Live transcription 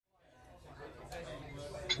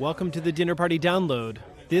Welcome to the Dinner Party Download.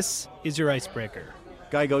 This is your icebreaker.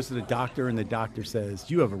 Guy goes to the doctor, and the doctor says,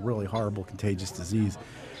 you have a really horrible contagious disease.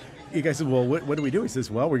 The guy says, well, what do we do? He says,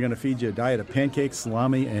 well, we're going to feed you a diet of pancakes,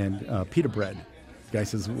 salami, and pita bread. The guy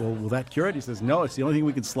says, well, will that cure it? He says, no, it's the only thing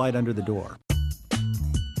we can slide under the door.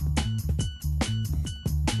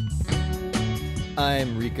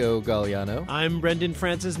 I'm Rico Galliano. I'm Brendan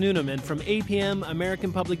Francis Noonan, and from APM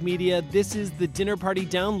American Public Media, this is the Dinner Party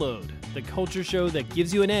Download, the culture show that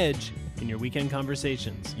gives you an edge in your weekend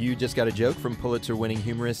conversations. You just got a joke from Pulitzer-winning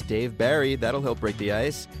humorist Dave Barry. That'll help break the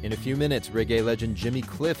ice. In a few minutes, reggae legend Jimmy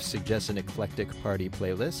Cliff suggests an eclectic party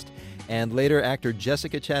playlist. And later, actor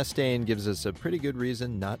Jessica Chastain gives us a pretty good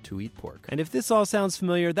reason not to eat pork. And if this all sounds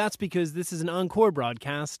familiar, that's because this is an encore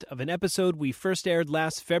broadcast of an episode we first aired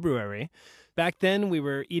last February. Back then, we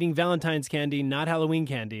were eating Valentine's candy, not Halloween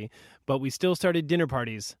candy, but we still started dinner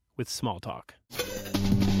parties with small talk.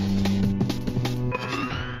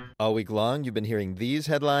 All week long, you've been hearing these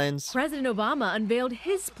headlines. President Obama unveiled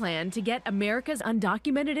his plan to get America's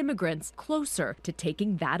undocumented immigrants closer to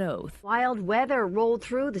taking that oath. Wild weather rolled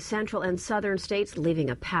through the central and southern states,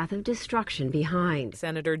 leaving a path of destruction behind.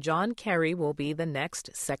 Senator John Kerry will be the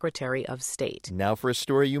next Secretary of State. Now for a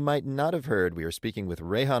story you might not have heard. We are speaking with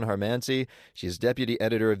Rehan Harmansi. She's deputy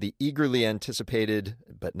editor of the eagerly anticipated,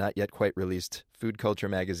 but not yet quite released, food culture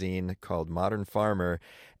magazine called Modern Farmer.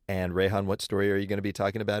 And Rehan, what story are you going to be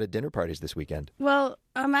talking about at dinner parties this weekend? Well,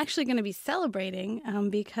 I'm actually going to be celebrating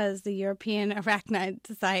because the European Arachnid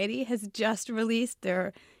Society has just released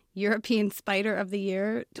their European Spider of the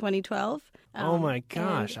Year 2012. Oh my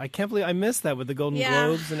gosh. I can't believe I missed that with the Golden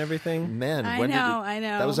Globes and everything. Man, I know.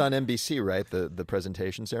 That was on NBC, right? The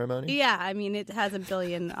presentation ceremony? Yeah, I mean, it has a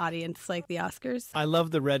billion audience like the Oscars. I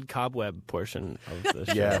love the red cobweb portion of the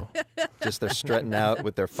show. Yeah, just they're strutting out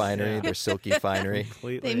with their finery, their silky finery.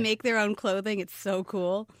 Completely. They make their own clothing. It's so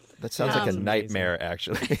cool. That sounds like a nightmare,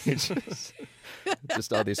 actually.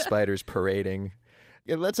 Just all these spiders parading.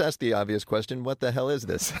 Yeah, let's ask the obvious question. What the hell is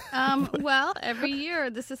this? Well, every year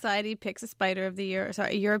the society picks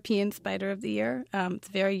a European Spider of the Year. It's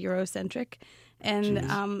very Eurocentric.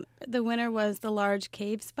 And the winner was the large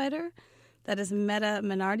cave spider. That is Meta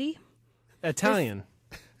Menardi. Italian.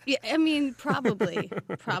 Yeah, I mean, probably.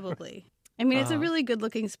 I mean, it's a really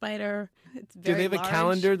good-looking spider. It's very Do they have large. a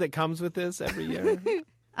calendar that comes with this every year?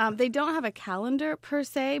 They don't have a calendar per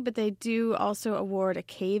se, but they do also award a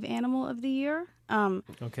cave animal of the year.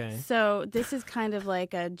 Okay. So this is kind of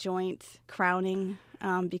like a joint crowning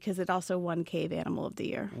because it also won cave animal of the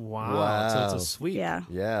year. Wow. So it's a sweep. Yeah.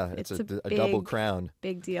 Yeah, it's a double crown.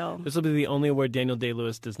 Big deal. This will be the only award Daniel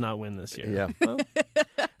Day-Lewis does not win this year. Yeah.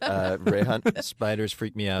 Rehan, spiders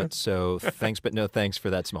freak me out, so thanks but no thanks for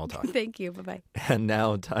that small talk. Thank you. Bye-bye. And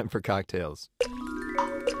now time for cocktails.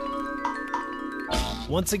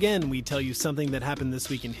 Once again, we tell you something that happened this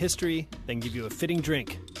week in history, then give you a fitting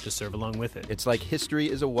drink to serve along with it. It's like history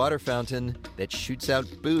is a water fountain that shoots out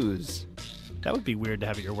booze. That would be weird to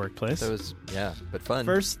have at your workplace. But fun.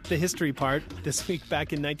 First, the history part. This week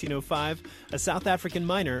back in 1905, a South African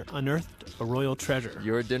miner unearthed a royal treasure.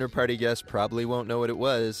 Your dinner party guest probably won't know what it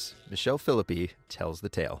was. Michelle Philippi tells the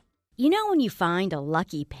tale. You know when you find a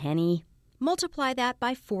lucky penny? Multiply that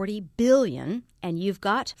by 40 billion, and you've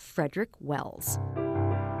got Frederick Wells.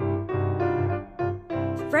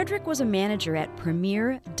 Frederick was a manager at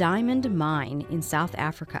Premier Diamond Mine in South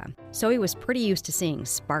Africa, so he was pretty used to seeing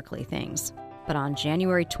sparkly things. But on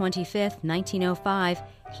January 25th, 1905,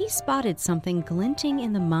 he spotted something glinting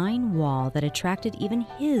in the mine wall that attracted even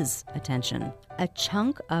his attention. A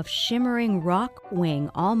chunk of shimmering rock weighing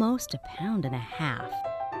almost 1.5 pounds.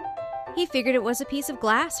 He figured it was a piece of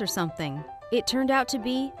glass or something. It turned out to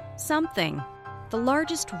be something. The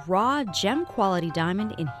largest raw gem-quality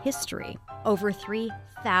diamond in history, over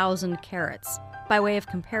 3,000 carats. By way of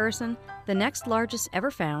comparison, the next largest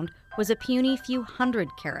ever found was a puny few hundred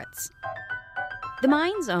carats. The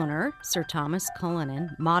mine's owner, Sir Thomas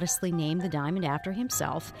Cullinan, modestly named the diamond after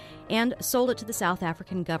himself and sold it to the South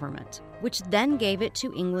African government, which then gave it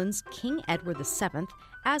to England's King Edward VII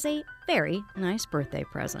as a very nice birthday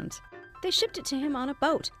present. They shipped it to him on a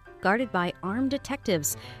boat, guarded by armed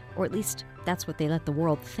detectives, or at least that's what they let the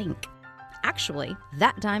world think. Actually,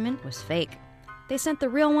 that diamond was fake. They sent the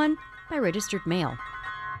real one by registered mail.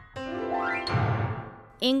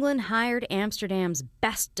 England hired Amsterdam's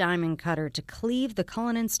best diamond cutter to cleave the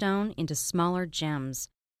Cullinan stone into smaller gems.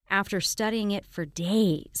 After studying it for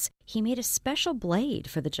days, he made a special blade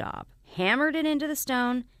for the job, hammered it into the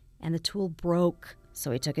stone, and the tool broke.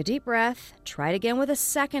 So he took a deep breath, tried again with a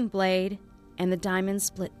second blade, and the diamond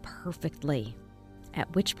split perfectly.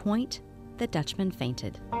 At which point, the Dutchman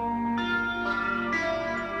fainted.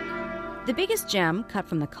 The biggest gem cut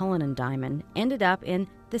from the Cullinan diamond ended up in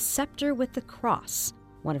the Scepter with the Cross,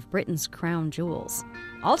 one of Britain's crown jewels.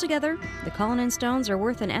 Altogether, the Cullinan stones are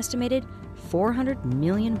worth an estimated $400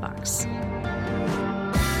 million.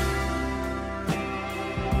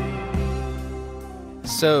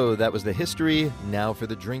 So that was the history. Now for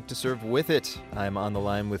the drink to serve with it. I'm on the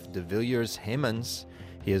line with De Villiers Heymans.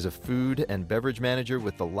 He is a food and beverage manager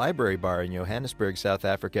with the Library Bar in Johannesburg, South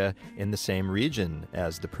Africa, in the same region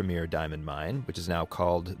as the premier diamond mine, which is now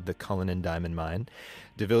called the Cullinan Diamond Mine.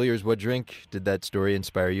 De Villiers, what drink did that story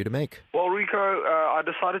inspire you to make? Well, Rico, I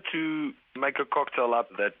decided to make a cocktail up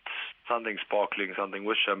that's something sparkling, something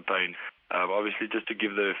with champagne. Obviously, just to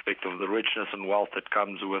give the effect of the richness and wealth that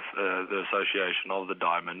comes with the association of the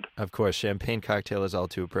diamond. Of course, champagne cocktail is all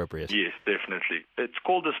too appropriate. Yes, definitely. It's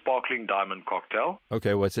called the Sparkling Diamond Cocktail.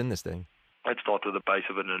 Okay, what's in this thing? It starts with a base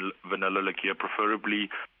of vanilla liqueur, preferably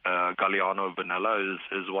Galliano vanilla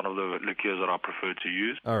is one of the liqueurs that I prefer to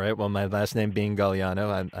use. All right, well, my last name being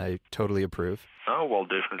Galliano, I totally approve. Oh, well,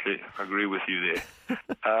 definitely. I agree with you there.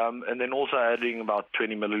 And then also adding about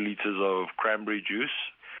 20 milliliters of cranberry juice.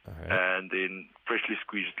 All right. And then freshly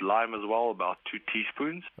squeezed lime as well, about 2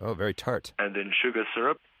 teaspoons. Oh, very tart. And then sugar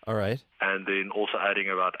syrup. All right. And then also adding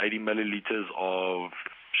about 80 milliliters of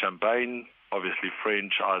champagne, obviously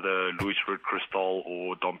French, either Louis Fruit Cristal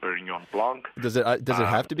or Dom Perignon Blanc. Does it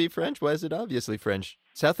have to be French? Why is it obviously French?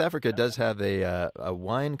 South Africa does have a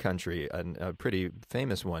wine country, a pretty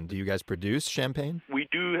famous one. Do you guys produce champagne? We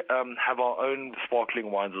do have our own sparkling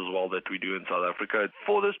wines as well that we do in South Africa.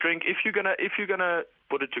 For this drink, if you're gonna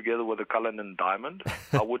put it together with a Cullinan diamond,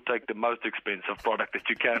 I would take the most expensive product that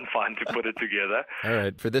you can find to put it together. All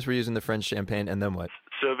right. For this, we're using the French champagne, and then what?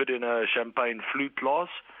 Serve it in a champagne flute glass.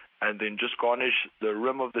 And then just garnish the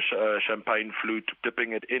rim of the champagne flute,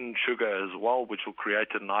 dipping it in sugar as well, which will create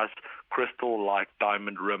a nice crystal-like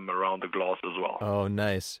diamond rim around the glass as well. Oh,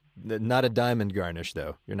 nice. Not a diamond garnish,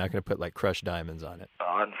 though. You're not going to put, like, crushed diamonds on it.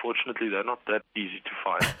 Unfortunately, they're not that easy to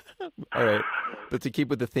find. All right. But to keep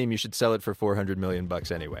with the theme, you should sell it for $400 million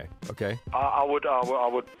anyway, okay? I would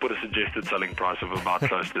put a suggested selling price of about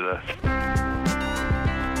close to that.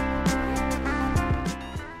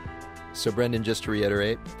 So, Brendan, just to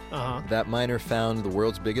reiterate, that miner found the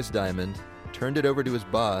world's biggest diamond, turned it over to his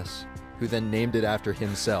boss, who then named it after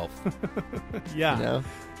himself. Yeah. You know?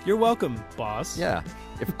 You're welcome, boss. Yeah.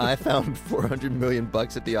 If I found $400 million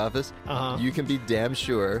at the office, you can be damn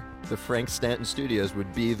sure the Frank Stanton Studios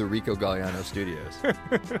would be the Rico Galliano Studios.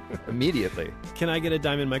 Immediately. Can I get a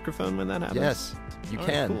diamond microphone when that happens? Yes, you All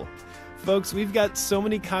can. Right, cool. Folks, we've got so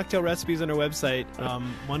many cocktail recipes on our website.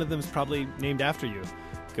 One of them is probably named after you.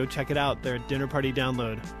 Go check it out. They're at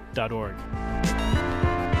dinnerpartydownload.org.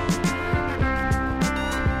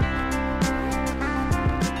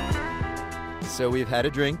 So we've had a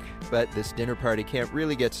drink, but this dinner party can't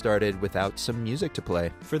really get started without some music to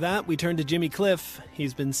play. For that, we turn to Jimmy Cliff.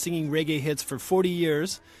 He's been singing reggae hits for 40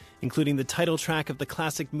 years, including the title track of the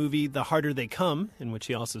classic movie The Harder They Come, in which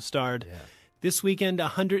he also starred. Yeah. This weekend,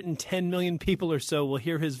 110 million people or so will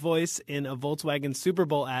hear his voice in a Volkswagen Super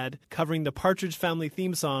Bowl ad covering the Partridge Family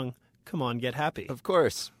theme song, Come On, Get Happy. Of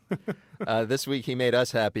course. This week he made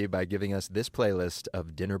us happy by giving us this playlist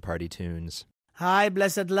of dinner party tunes. Hi,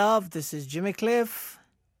 blessed love. This is Jimmy Cliff.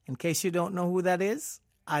 In case you don't know who that is,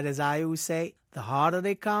 as I always say, the harder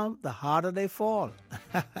they come, the harder they fall.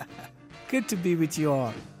 Good to be with you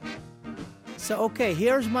all. So, okay,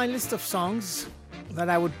 here's my list of songs that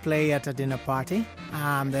I would play at a dinner party.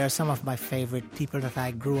 There are some of my favorite people that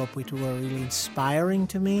I grew up with who are really inspiring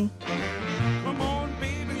to me. Come on,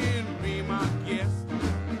 baby, and be my guest.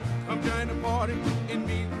 Come join the party and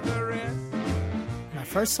meet the rest. My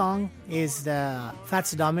first song is the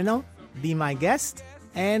Fats Domino, Be My Guest.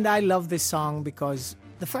 And I love this song because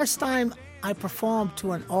the first time I performed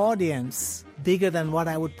to an audience bigger than what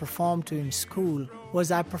I would perform to in school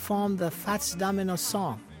was I performed the Fats Domino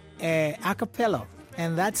song, a cappella.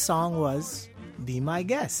 And that song was Be My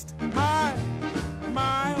Guest. My,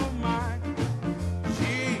 oh my,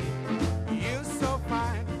 gee, you're so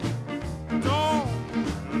fine.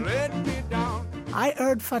 Don't let me down. I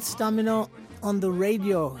heard Fats Domino on the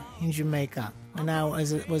radio in Jamaica when I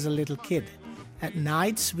was a little kid. At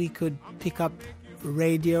nights, we could pick up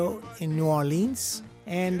radio in New Orleans,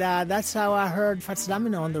 and that's how I heard Fats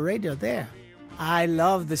Domino on the radio there. I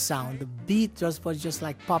love the sound. The beat was just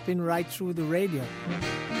like popping right through the radio.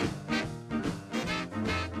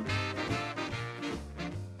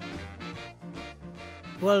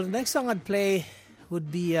 Well, the next song I'd play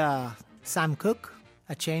would be Sam Cooke,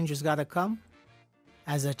 A Change Has Gotta Come.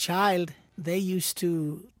 As a child, they used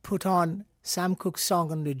to put on Sam Cooke's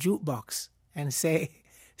song on the jukebox and say,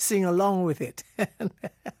 sing along with it.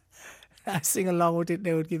 I sing along with it,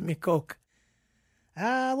 they would give me Coke.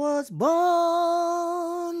 I was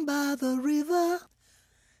born by the river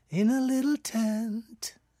in a little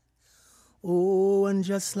tent. Oh, and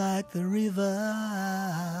just like the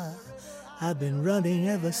river, I've been running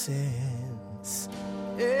ever since.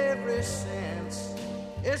 Ever since.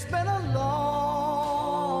 It's been a long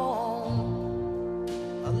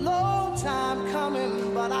time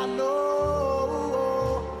coming, but I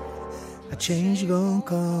know a change gonna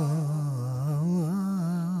come.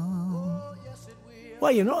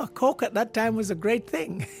 Well, you know, a Coke at that time was a great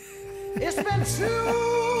thing. It's been too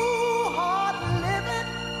hard living,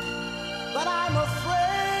 but I'm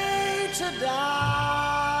afraid to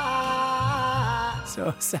die.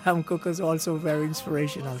 So Sam Cooke is also very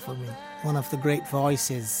inspirational for me. One of the great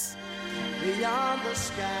voices. Beyond the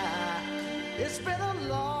sky, it's been a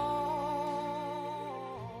long...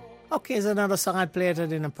 Okay, so another song I'd play at a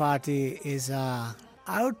dinner party is, I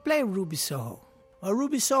would play Ruby Soho. Well,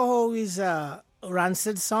 Ruby Soho is a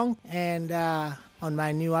Rancid song, and on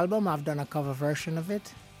my new album, I've done a cover version of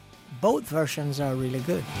it. Both versions are really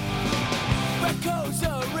good. Echoes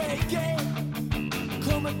of reggae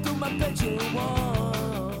coming through my bedroom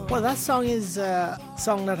wall. Well, that song is a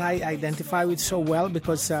song that I identify with so well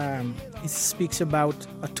because it speaks about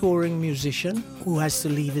a touring musician who has to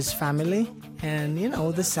leave his family. And, you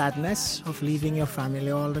know, the sadness of leaving your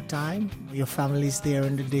family all the time. Your family's there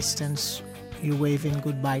in the distance. You're waving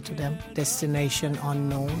goodbye to them. Destination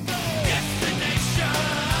unknown. Destination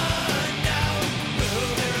unknown.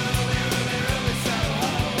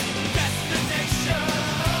 Destination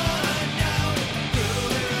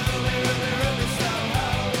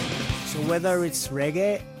unknown. So whether it's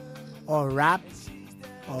reggae or rap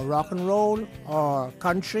or rock and roll or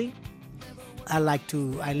country, I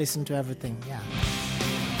listen to everything, yeah.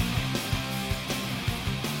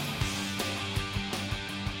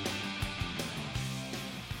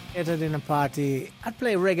 At a dinner party, I'd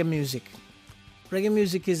play reggae music. Reggae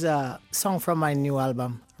music is a song from my new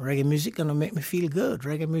album. Reggae music gonna make me feel good.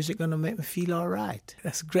 Reggae music gonna make me feel all right.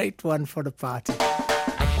 That's a great one for the party.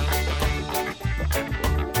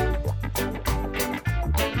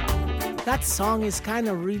 That song is kind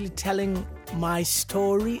of really telling my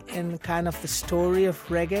story and kind of the story of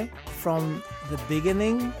reggae from the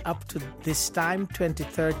beginning up to this time,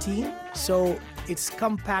 2013. So it's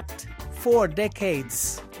compact 4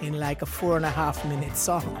 decades in like a 4.5 minute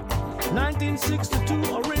song.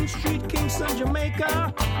 1962, Orange Street, Kingston,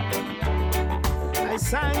 Jamaica. I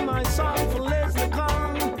sang my song for Leslie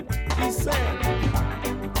Kong. He said,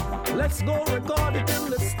 let's go record it in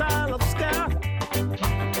the style of ska.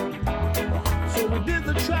 So we did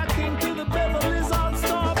the tracking to the Beverly's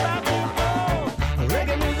All-Star back in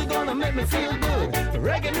Reggae music gonna make me feel good.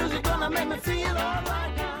 Reggae music gonna make me feel all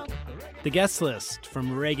right now. The guest list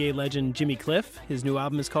from reggae legend Jimmy Cliff. His new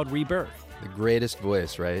album is called Rebirth. The greatest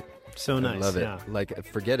voice, right? So nice. I love it. Yeah. Like,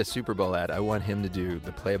 forget a Super Bowl ad. I want him to do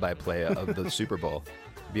the play-by-play of the Super Bowl.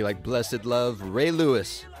 Be like, blessed love, Ray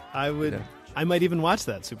Lewis. I would. You know? I might even watch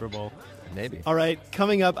that Super Bowl. Maybe. All right,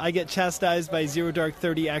 coming up, I get chastised by Zero Dark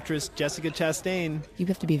 30 actress Jessica Chastain. You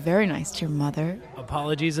have to be very nice to your mother.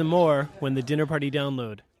 Apologies and more when the Dinner Party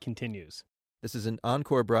Download continues. This is an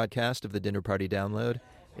encore broadcast of the Dinner Party Download.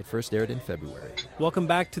 It first aired in February. Welcome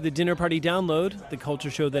back to the Dinner Party Download, the culture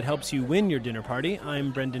show that helps you win your dinner party.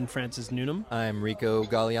 I'm Brendan Francis Newnham. I'm Rico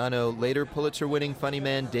Galliano. Later, Pulitzer-winning funny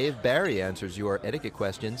man Dave Barry answers your etiquette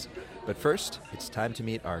questions. But first, it's time to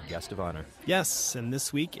meet our guest of honor. Yes, and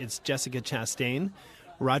this week it's Jessica Chastain.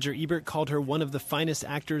 Roger Ebert called her one of the finest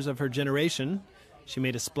actors of her generation. She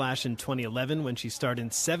made a splash in 2011 when she starred in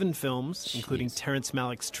 7 films, including Terrence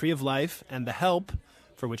Malick's Tree of Life and The Help,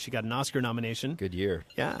 for which she got an Oscar nomination. Good year.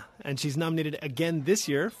 Yeah, and she's nominated again this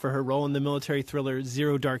year for her role in the military thriller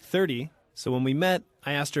Zero Dark 30. So when we met,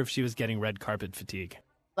 I asked her if she was getting red carpet fatigue.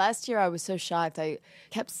 Last year, I was so shocked. I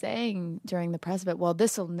kept saying during the press event, well,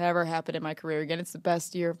 this will never happen in my career again. It's the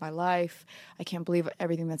best year of my life. I can't believe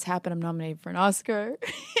everything that's happened. I'm nominated for an Oscar.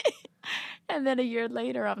 And then a year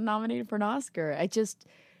later, I'm nominated for an Oscar.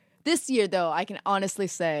 This year, though, I can honestly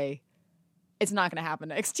say it's not going to happen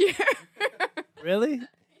next year. Really?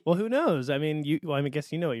 Well, who knows? I mean, I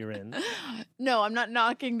guess you know what you're in. No, I'm not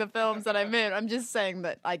knocking the films that I'm in. I'm just saying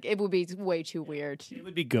that it would be way too weird. It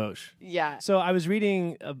would be gauche. Yeah. So I was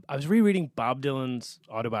rereading Bob Dylan's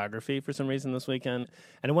autobiography for some reason this weekend,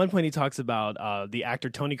 and at one point he talks about the actor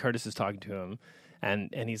Tony Curtis is talking to him, and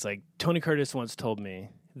he's like, Tony Curtis once told me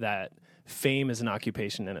that fame is an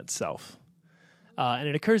occupation in itself. And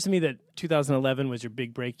it occurs to me that 2011 was your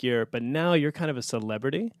big break year, but now you're kind of a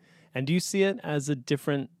celebrity. And do you see it as a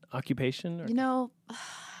different occupation? Or? You know,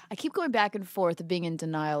 I keep going back and forth of being in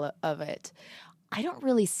denial of it. I don't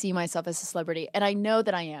really see myself as a celebrity, and I know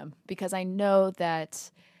that I am because I know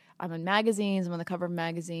that I'm in magazines, I'm on the cover of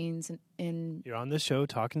magazines. And You're on this show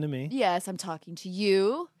talking to me. Yes, I'm talking to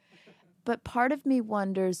you. But part of me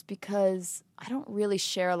wonders because I don't really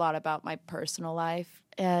share a lot about my personal life,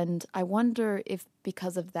 and I wonder if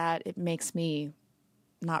because of that it makes me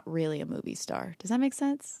not really a movie star. Does that make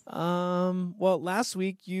sense? Well, last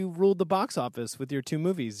week you ruled the box office with your two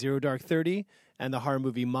movies, Zero Dark 30 and the horror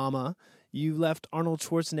movie Mama. You left Arnold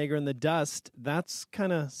Schwarzenegger in the dust. That's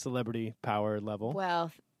kind of celebrity power level.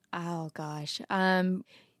 Well, oh gosh. I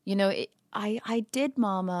did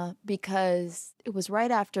Mama because it was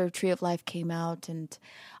right after Tree of Life came out, and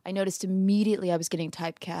I noticed immediately I was getting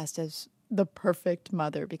typecast as the perfect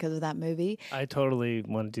mother because of that movie. I totally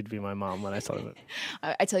wanted you to be my mom when I saw it.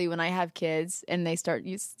 I tell you, when I have kids and they start,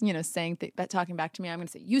 saying talking back to me, I'm going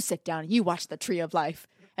to say, "You sit down and you watch the Tree of Life,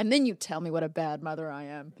 and then you tell me what a bad mother I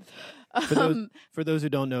am." For those who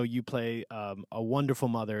don't know, you play a wonderful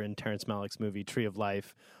mother in Terrence Malick's movie Tree of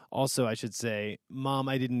Life. Also, I should say, Mom,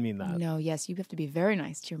 I didn't mean that. No, yes, you have to be very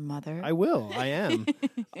nice to your mother. I will. I am.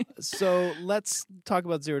 So let's talk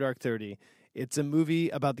about Zero Dark 30. It's a movie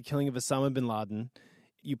about the killing of Osama bin Laden.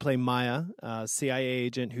 You play Maya, a CIA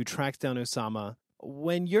agent who tracks down Osama.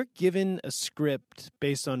 When you're given a script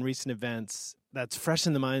based on recent events that's fresh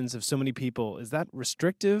in the minds of so many people, is that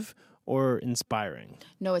restrictive or inspiring?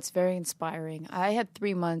 No, it's very inspiring. I had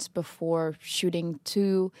 3 months before shooting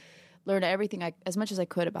to learn everything as much as I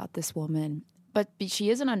could about this woman. But she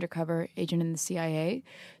is an undercover agent in the CIA,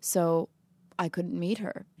 so I couldn't meet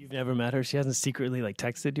her. You've never met her? She hasn't secretly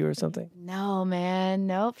texted you or something? No, man.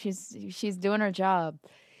 Nope. She's doing her job.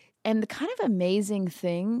 And the kind of amazing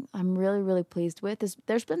thing I'm really, really pleased with is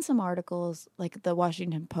there's been some articles, like the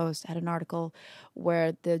Washington Post had an article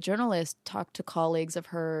where the journalist talked to colleagues of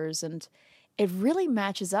hers, and it really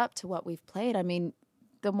matches up to what we've played. I mean,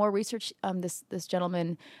 the more research this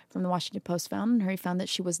gentleman from the Washington Post found in her, he found that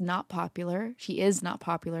she was not popular. She is not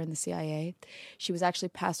popular in the CIA. She was actually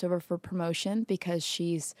passed over for promotion because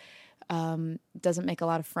she's doesn't make a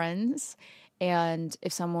lot of friends. And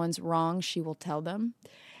if someone's wrong, she will tell them.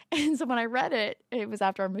 And so when I read it, it was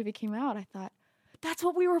after our movie came out, I thought, that's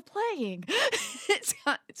what we were playing. It's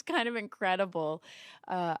kind of incredible.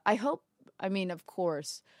 I hope, of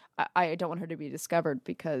course, I don't want her to be discovered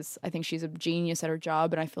because I think she's a genius at her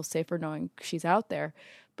job and I feel safer knowing she's out there.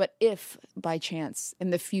 But if, by chance,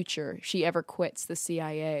 in the future, she ever quits the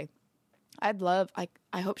CIA, I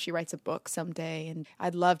hope she writes a book someday, and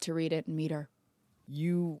I'd love to read it and meet her.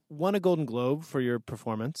 You won a Golden Globe for your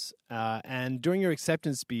performance, and during your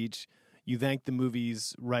acceptance speech, you thanked the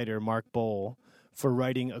movie's writer, Mark Bowl, for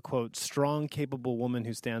writing a, quote, strong, capable woman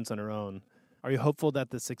who stands on her own. Are you hopeful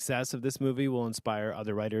that the success of this movie will inspire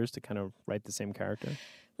other writers to kind of write the same character?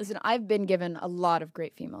 Listen, I've been given a lot of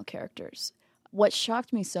great female characters. What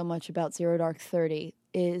shocked me so much about Zero Dark 30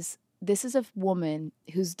 is this is a woman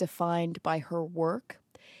who's defined by her work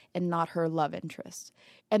and not her love interest.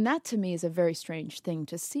 And that, to me, is a very strange thing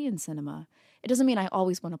to see in cinema. It doesn't mean I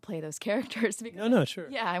always want to play those characters. No, sure.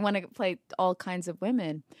 Yeah, I want to play all kinds of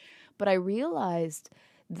women. But I realized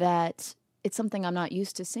that it's something I'm not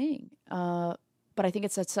used to seeing. But I think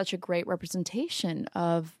it's such a great representation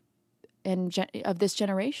of this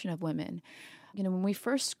generation of women. When we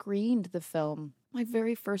first screened the film, my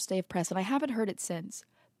very first day of press, and I haven't heard it since,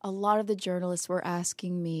 a lot of the journalists were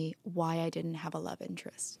asking me why I didn't have a love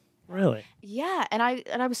interest. Really? Yeah, and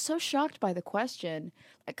I was so shocked by the question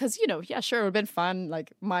because, yeah, sure, it would have been fun,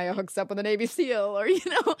 like Maya hooks up with a Navy SEAL or,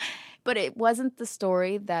 but it wasn't the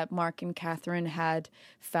story that Mark and Catherine had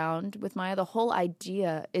found with Maya. The whole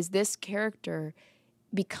idea is this character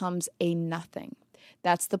becomes a nothing.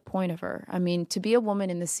 That's the point of her. To be a woman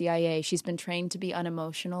in the CIA, she's been trained to be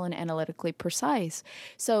unemotional and analytically precise.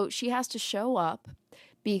 So she has to show up,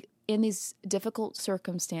 be in these difficult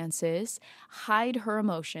circumstances, hide her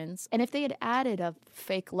emotions. And if they had added a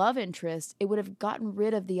fake love interest, it would have gotten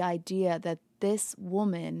rid of the idea that this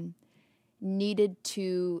woman needed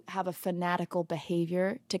to have a fanatical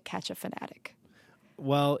behavior to catch a fanatic.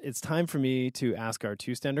 Well, it's time for me to ask our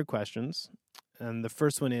two standard questions. And the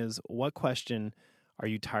first one is, what question are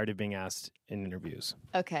you tired of being asked in interviews?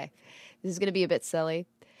 Okay, this is going to be a bit silly,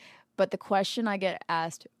 but the question I get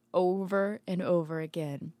asked over and over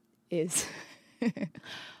again is,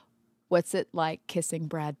 what's it like kissing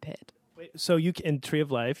Brad Pitt? Wait, so you in Tree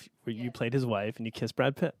of Life, where you played his wife and you kissed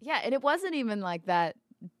Brad Pitt? Yeah, and it wasn't even like that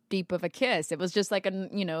deep of a kiss. It was just like a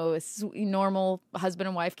normal husband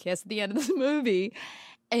and wife kiss at the end of the movie.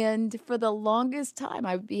 And for the longest time,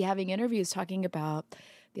 I would be having interviews talking about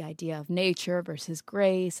the idea of nature versus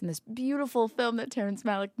grace and this beautiful film that Terrence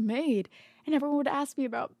Malick made. And everyone would ask me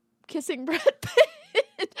about kissing Brad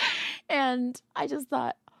Pitt. And I just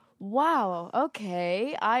thought, wow,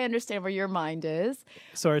 okay, I understand where your mind is.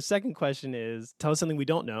 So our second question is, tell us something we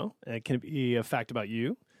don't know. It can be a fact about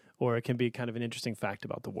you, or it can be kind of an interesting fact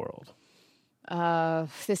about the world.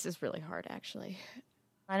 This is really hard, actually.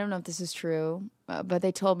 I don't know if this is true, but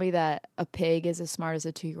they told me that a pig is as smart as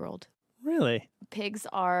a 2-year-old. Really? Pigs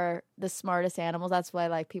are the smartest animals. That's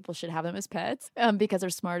why people should have them as pets, because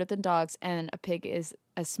they're smarter than dogs, and a pig is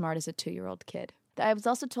as smart as a 2-year-old kid. I was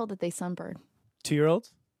also told that they sunburn.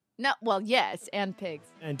 2-year-olds? No, well, yes, and pigs.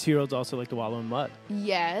 And 2-year-olds also like to wallow in mud.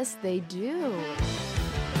 Yes, they do.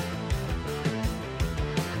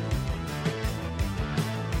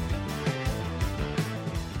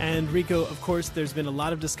 And Rico, of course, there's been a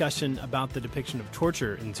lot of discussion about the depiction of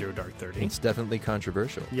torture in Zero Dark 30. It's definitely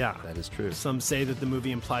controversial. Yeah. That is true. Some say that the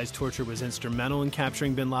movie implies torture was instrumental in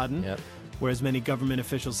capturing bin Laden, whereas many government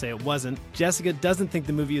officials say it wasn't. Jessica doesn't think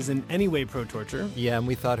the movie is in any way pro-torture. Yeah, and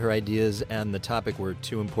we thought her ideas and the topic were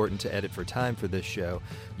too important to edit for time for this show.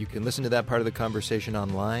 You can listen to that part of the conversation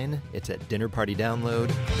online. It's at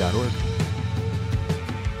dinnerpartydownload.org.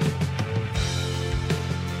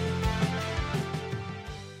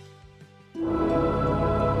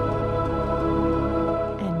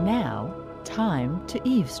 Time to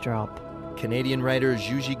eavesdrop. Canadian writer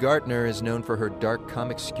Juji Gartner is known for her dark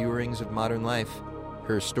comic skewerings of modern life.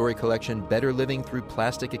 Her story collection, Better Living Through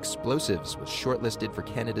Plastic Explosives, was shortlisted for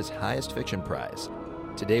Canada's highest fiction prize.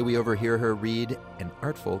 Today we overhear her read an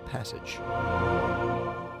artful passage.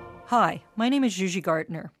 Hi, my name is Juji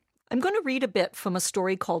Gartner. I'm going to read a bit from a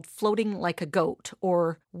story called Floating Like a Goat,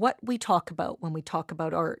 or What We Talk About When We Talk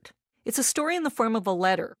About Art. It's a story in the form of a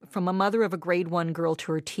letter from a mother of a grade 1 girl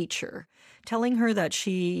to her teacher, telling her that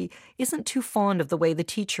she isn't too fond of the way the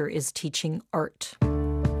teacher is teaching art.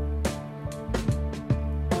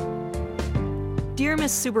 Dear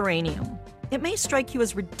Miss Subaranium, it may strike you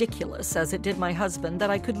as ridiculous, as it did my husband, that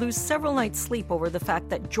I could lose several nights' sleep over the fact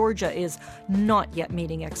that Georgia is not yet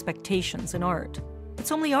meeting expectations in art.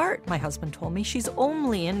 It's only art, my husband told me. She's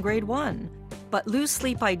only in grade 1. But lose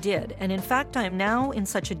sleep I did, and in fact I am now in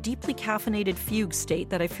such a deeply caffeinated fugue state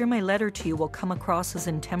that I fear my letter to you will come across as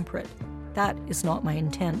intemperate. That is not my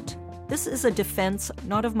intent. This is a defense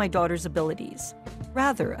not of my daughter's abilities,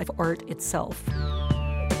 rather of art itself.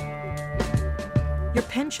 Your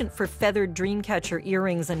penchant for feathered dreamcatcher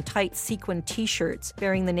earrings and tight sequin t-shirts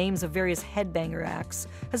bearing the names of various headbanger acts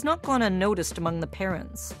has not gone unnoticed among the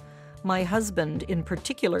parents. My husband, in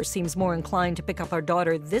particular, seems more inclined to pick up our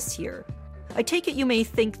daughter this year. I take it you may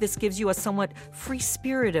think this gives you a somewhat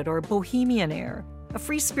free-spirited or bohemian air. A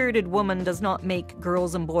free-spirited woman does not make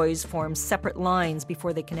girls and boys form separate lines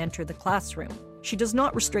before they can enter the classroom. She does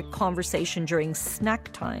not restrict conversation during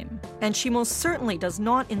snack time. And she most certainly does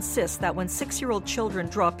not insist that when 6-year-old children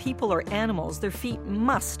draw people or animals, their feet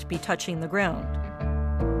must be touching the ground.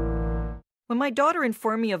 When my daughter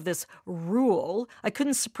informed me of this rule, I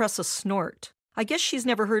couldn't suppress a snort. I guess she's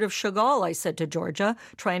never heard of Chagall, I said to Georgia,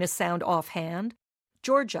 trying to sound offhand.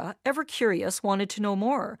 Georgia, ever curious, wanted to know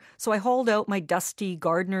more, so I hauled out my dusty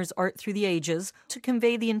Gardener's Art Through the Ages to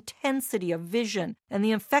convey the intensity of vision and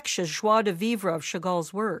the infectious joie de vivre of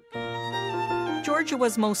Chagall's work. Georgia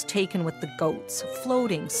was most taken with the goats,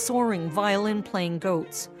 floating, soaring, violin-playing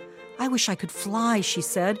goats. I wish I could fly, she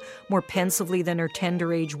said, more pensively than her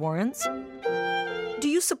tender age warrants. Do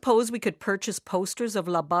you suppose we could purchase posters of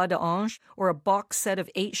La Bas d'Ange or a box set of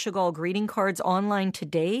 8 Chagall greeting cards online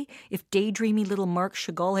today if daydreamy little Marc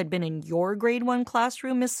Chagall had been in your grade 1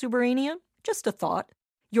 classroom, Miss Subaranian? Just a thought.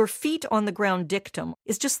 Your feet on the ground dictum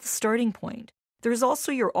is just the starting point. There is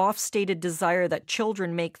also your off-stated desire that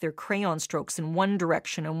children make their crayon strokes in one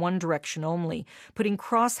direction and one direction only, putting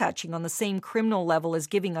cross-hatching on the same criminal level as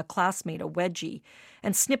giving a classmate a wedgie,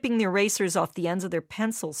 and snipping the erasers off the ends of their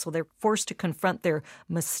pencils so they're forced to confront their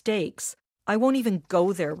mistakes. I won't even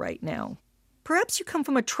go there right now. Perhaps you come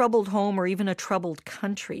from a troubled home or even a troubled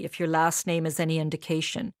country, if your last name is any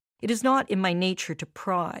indication. It is not in my nature to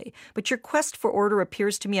pry, but your quest for order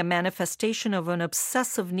appears to me a manifestation of an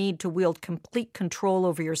obsessive need to wield complete control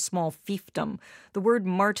over your small fiefdom. The word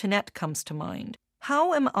martinet comes to mind.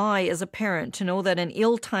 How am I, as a parent, to know that an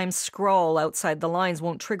ill-timed scrawl outside the lines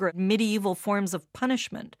won't trigger medieval forms of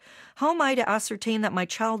punishment? How am I to ascertain that my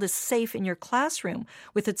child is safe in your classroom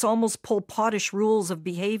with its almost Pol Pot-ish rules of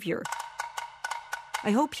behavior?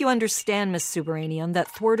 I hope you understand, Miss Subaranian,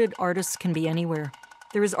 that thwarted artists can be anywhere.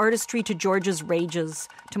 There is artistry to George's rages,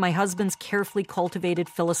 to my husband's carefully cultivated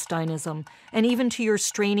Philistinism, and even to your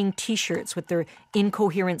straining T-shirts with their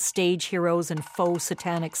incoherent stage heroes and faux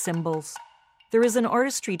satanic symbols. There is an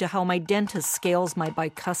artistry to how my dentist scales my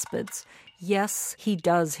bicuspids. Yes, he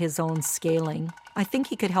does his own scaling. I think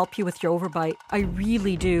he could help you with your overbite. I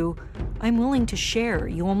really do. I'm willing to share.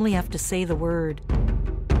 You only have to say the word.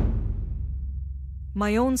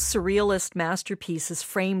 My own surrealist masterpiece is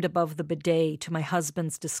framed above the bidet to my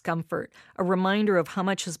husband's discomfort, a reminder of how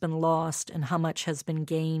much has been lost and how much has been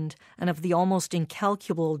gained, and of the almost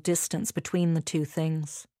incalculable distance between the two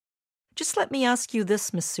things. Just let me ask you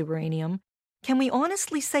this, Miss Subaranium. Can we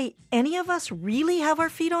honestly say any of us really have our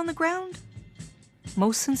feet on the ground?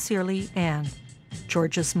 Most sincerely, Anne,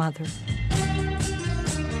 George's mother.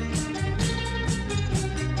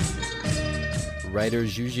 Writer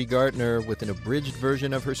Juji Gartner with an abridged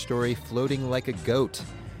version of her story, Floating Like a Goat.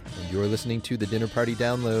 And you're listening to the Dinner Party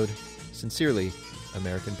Download. Sincerely,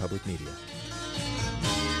 American Public Media.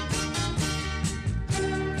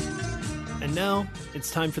 And now,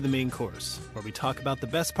 it's time for the main course, where we talk about the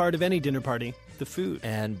best part of any dinner party, the food.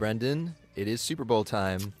 And Brendan, it is Super Bowl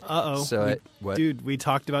time. Uh-oh. So what? Dude, we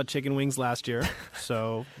talked about chicken wings last year,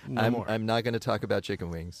 so no more. I'm not going to talk about chicken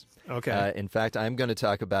wings. Okay. In fact, I'm going to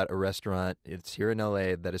talk about a restaurant. It's here in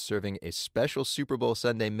L.A. that is serving a special Super Bowl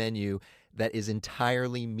Sunday menu that is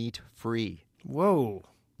entirely meat-free. Whoa.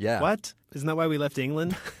 Yeah. What? Isn't that why we left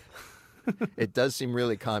England? It does seem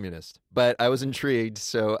really communist. But I was intrigued,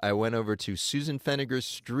 so I went over to Susan Feniger's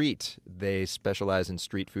Street. They specialize in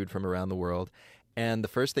street food from around the world. And the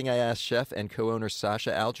first thing I asked chef and co-owner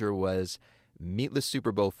Sasha Alger was, meatless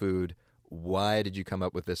Super Bowl food, why did you come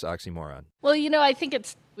up with this oxymoron? Well, I think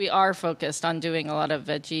we are focused on doing a lot of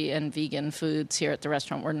veggie and vegan foods here at the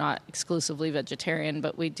restaurant. We're not exclusively vegetarian,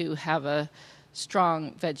 but we do have a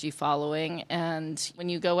strong veggie following. And when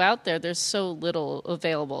you go out there, there's so little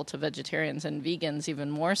available to vegetarians and vegans, even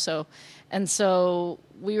more so. And so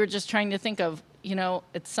we were just trying to think of,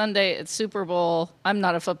 it's Sunday, it's Super Bowl. I'm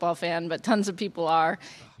not a football fan, but tons of people are.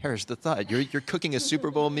 Perish the thought. You're cooking a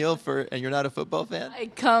Super Bowl meal and you're not a football fan? I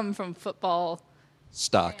come from football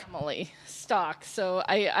family stock, so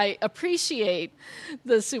I appreciate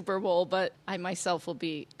the Super Bowl, but I myself will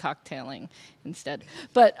be cocktailing instead.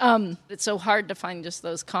 But it's so hard to find just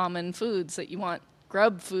those common foods that you want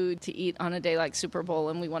grub food to eat on a day like Super Bowl,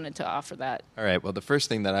 and we wanted to offer that. All right, well, the first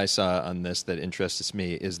thing that I saw on this that interests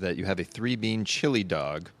me is that you have a 3-bean chili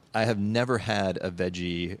dog. I have never had a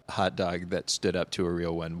veggie hot dog that stood up to a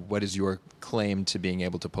real one. What is your claim to being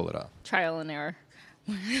able to pull it off? Trial and error.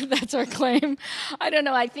 That's our claim. I don't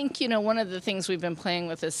know. I think, one of the things we've been playing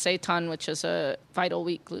with is seitan, which is a Vital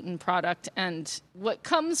Wheat gluten product. And what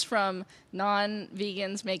comes from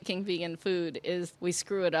non-vegans making vegan food is we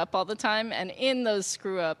screw it up all the time. And in those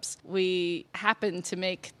screw-ups, we happen to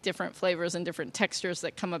make different flavors and different textures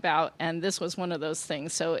that come about. And this was one of those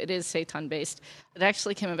things. So it is seitan-based. It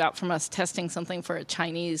actually came about from us testing something for a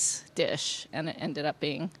Chinese dish, and it ended up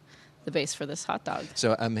being the base for this hot dog.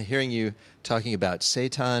 So I'm hearing you talking about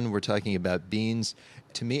seitan, we're talking about beans.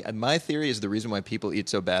 To me, my theory is the reason why people eat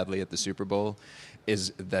so badly at the Super Bowl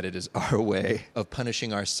is that it is our way of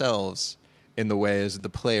punishing ourselves in the ways the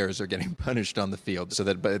players are getting punished on the field, so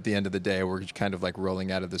that at the end of the day, we're kind of like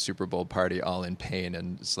rolling out of the Super Bowl party all in pain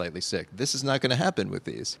and slightly sick. This is not going to happen with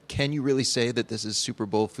these. Can you really say that this is Super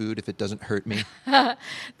Bowl food if it doesn't hurt me?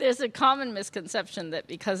 There's a common misconception that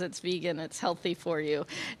because it's vegan, it's healthy for you.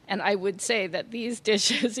 And I would say that these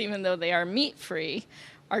dishes, even though they are meat-free,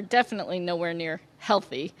 are definitely nowhere near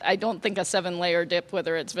healthy. I don't think a 7-layer dip,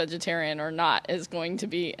 whether it's vegetarian or not, is going to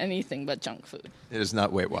be anything but junk food. It is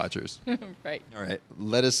not Weight Watchers. Right. All right.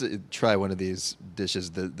 Let us try one of these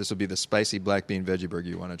dishes. This will be the spicy black bean veggie burger.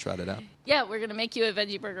 You want to try that out? Yeah, we're going to make you a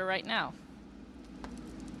veggie burger right now.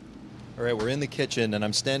 All right, we're in the kitchen, and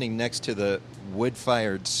I'm standing next to the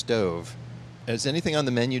wood-fired stove. Is anything on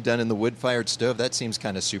the menu done in the wood-fired stove? That seems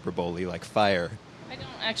kind of Super Bowl-y, like fire. I don't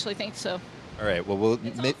actually think so. All right, well,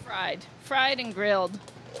 it's all fried and grilled.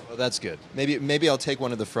 Well, that's good. Maybe I'll take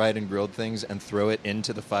one of the fried and grilled things and throw it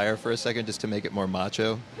into the fire for a second just to make it more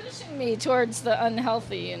macho. Pushing me towards the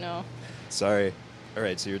unhealthy, Sorry. All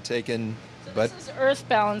right, so you're taking... This is Earth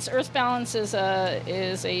Balance. Earth Balance is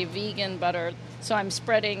a vegan butter. So I'm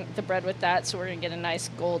spreading the bread with that, so we're going to get a nice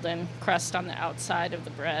golden crust on the outside of the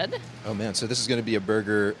bread. Oh, man, so this is going to be a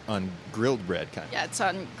burger on grilled bread, kind of. Yeah, it's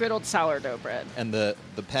on griddled sourdough bread. And the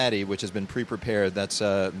patty, which has been pre-prepared, that's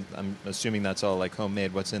I'm assuming that's all like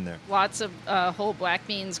homemade. What's in there? Lots of whole black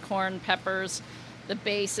beans, corn, peppers. The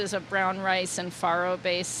base is a brown rice and farro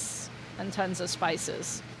base, and tons of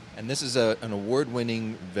spices. And this is an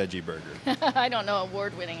award-winning veggie burger. I don't know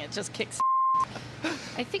award-winning. It just kicks.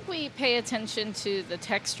 I think we pay attention to the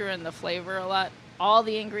texture and the flavor a lot. All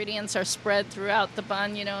the ingredients are spread throughout the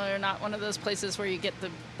bun. You know, they're not one of those places where you get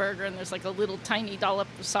the burger and there's like a little tiny dollop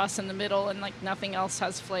of sauce in the middle and like nothing else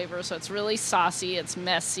has flavor. So it's really saucy, it's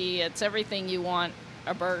messy, it's everything you want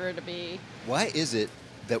a burger to be. Why is it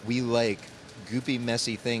that we like goopy,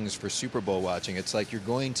 messy things for Super Bowl watching? It's like you're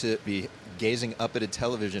going to be gazing up at a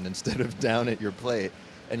television instead of down at your plate.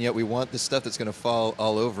 And yet we want the stuff that's going to fall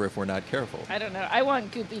all over if we're not careful. I don't know. I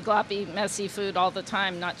want goopy, gloppy, messy food all the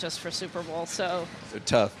time, not just for Super Bowl. So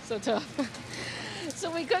tough. So tough. So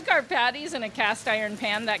we cook our patties in a cast iron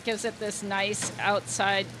pan. That gives it this nice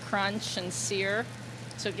outside crunch and sear.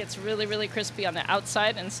 So it gets really, really crispy on the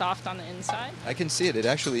outside and soft on the inside. I can see it. It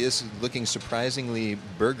actually is looking surprisingly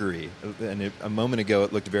burgery. And a moment ago,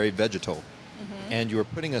 it looked very vegetal. Mm-hmm. And you were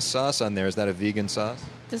putting a sauce on there. Is that a vegan sauce?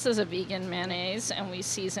 This is a vegan mayonnaise, and we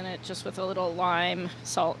season it just with a little lime,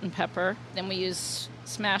 salt, and pepper. Then we use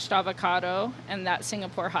smashed avocado and that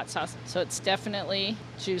Singapore hot sauce. So it's definitely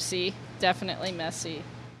juicy, definitely messy.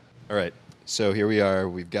 All right. So here we are.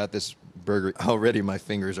 We've got this burger. Already my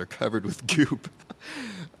fingers are covered with goop.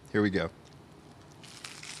 Here we go.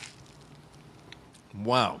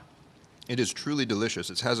 Wow. It is truly delicious.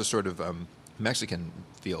 It has a sort of Mexican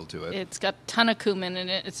feel to it. It's got a ton of cumin in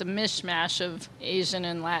it. It's a mishmash of Asian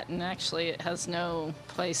and Latin. Actually, it has no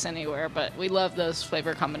place anywhere, but we love those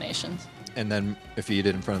flavor combinations. And then if you eat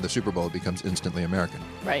it in front of the Super Bowl, it becomes instantly American.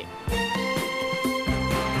 Right.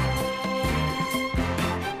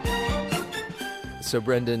 So,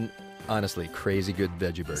 Brendan, honestly, crazy good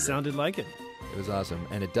veggie burger. Sounded like it. It was awesome.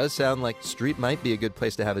 And it does sound like Street might be a good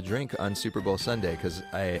place to have a drink on Super Bowl Sunday, because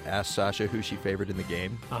I asked Sasha who she favored in the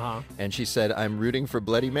game. Uh-huh. And she said, I'm rooting for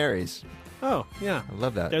Bloody Marys. Oh, yeah. I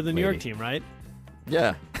love that. They're the New lady. York team, right?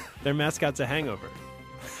 Yeah. Their mascot's a hangover.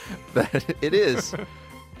 It is.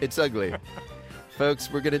 It's ugly. Folks,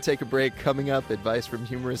 we're going to take a break. Coming up, advice from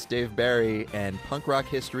humorist Dave Barry and punk rock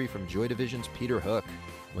history from Joy Division's Peter Hook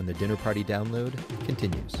when the Dinner Party Download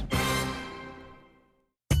continues.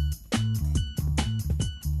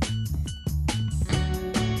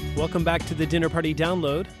 Welcome back to the Dinner Party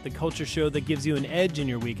Download, the culture show that gives you an edge in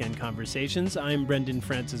your weekend conversations. I'm Brendan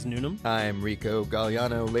Francis Newnham. I'm Rico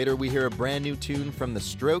Galliano. Later, we hear a brand new tune from The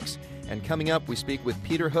Strokes. And coming up, we speak with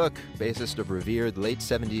Peter Hook, bassist of revered late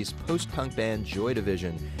 70s post-punk band Joy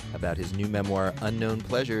Division, about his new memoir, Unknown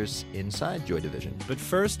Pleasures, inside Joy Division. But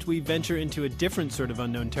first, we venture into a different sort of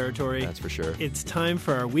unknown territory. That's for sure. It's time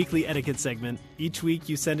for our weekly etiquette segment. Each week,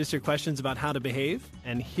 you send us your questions about how to behave,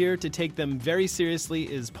 and here to take them very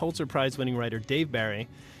seriously is Pulitzer Prize-winning writer Dave Barry.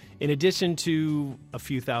 In addition to a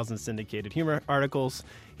few thousand syndicated humor articles,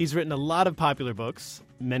 he's written a lot of popular books,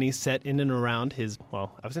 many set in and around his,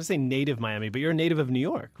 well, I was going to say native Miami, but you're a native of New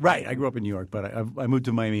York. Right. I grew up in New York, but I moved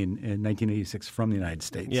to Miami in 1986 from the United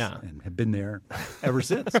States. Yeah. And have been there ever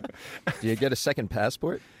since. Do you get a second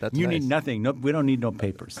passport? That's You nice. need nothing. No, we don't need no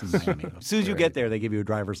papers in Miami. As soon as you get there, they give you a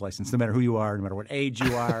driver's license, no matter who you are, no matter what age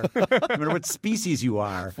you are, no matter what species you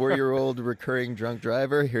are. 4-year-old recurring drunk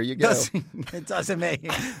driver, here you go. It doesn't make.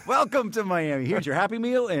 Welcome to Miami. Here's your Happy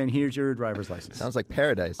Meal, and here's your driver's license. Sounds like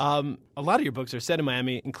paradise. A lot of your books are set in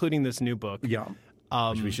Miami, including this new book. Yeah.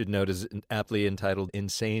 Which we should note is aptly entitled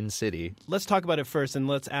Insane City. Let's talk about it first, and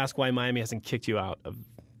let's ask why Miami hasn't kicked you out of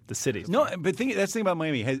the cities. No, but that's the thing about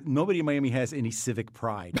Miami. Nobody in Miami has any civic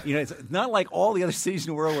pride. You know, it's not like all the other cities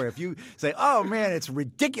in the world where if you say, "Oh man, it's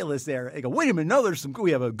ridiculous there," they go, "Wait a minute, no,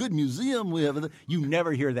 we have a good museum. You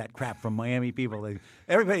never hear that crap from Miami people.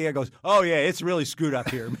 Everybody here goes, "Oh yeah, it's really screwed up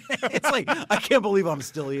here." It's like I can't believe I'm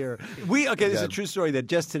still here. This is a true story that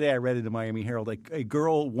just today I read in the Miami Herald. Like a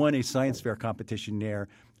girl won a science fair competition there,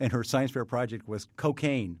 and her science fair project was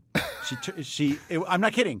cocaine. I'm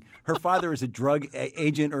not kidding. Her father is a drug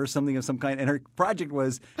agent or something of some kind, and her project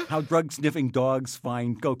was how drug-sniffing dogs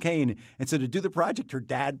find cocaine. And so to do the project, her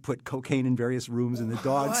dad put cocaine in various rooms, and the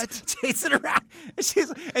dogs chase it around.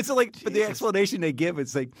 But the explanation they give,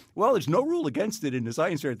 it's like, well, there's no rule against it in the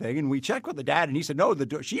science fair thing, and we checked with the dad, and he said, no, the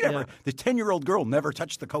 10-year-old girl never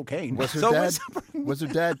touched the cocaine. Was her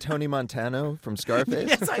dad Tony Montano from Scarface?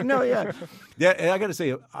 Yes, I know, yeah. Yeah, and I got to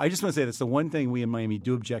say, I just want to say that's the one thing we in Miami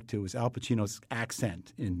do object to is Al Pacino's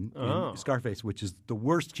accent in Scarface, which is the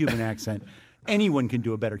worst Cuban accent anyone can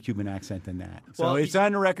do a better Cuban accent than that. So Well, it's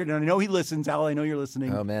on the record, and I know he listens. Al, I know you're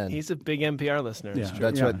listening. Oh, man. He's a big NPR listener. Yeah.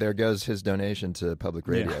 That's right. There goes his donation to public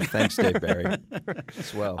radio. Yeah. Thanks, Dave Barry.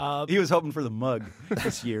 Swell. He was hoping for the mug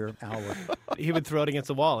this year, Al. He would throw it against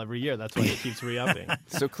the wall every year. That's why he keeps re-upping.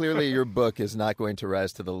 So clearly your book is not going to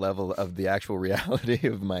rise to the level of the actual reality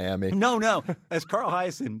of Miami. No. As Carl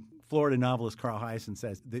Hyacin, Florida novelist Carl Hyacin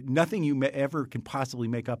says, that nothing you ever can possibly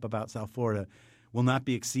make up about South Florida will not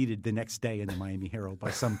be exceeded the next day in the Miami Herald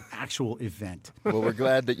by some actual event. Well, we're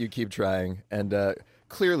glad that you keep trying. And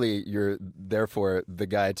clearly you're, therefore, the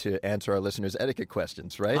guy to answer our listeners' etiquette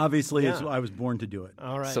questions, right? Obviously, I was born to do it.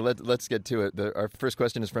 All right. So let's get to it. Our first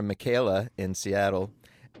question is from Michaela in Seattle.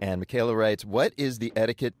 And Michaela writes, what is the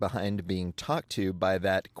etiquette behind being talked to by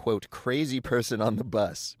that, quote, crazy person on the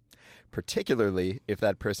bus? Particularly if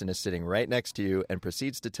that person is sitting right next to you and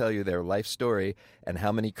proceeds to tell you their life story and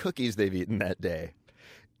how many cookies they've eaten that day.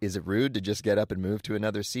 Is it rude to just get up and move to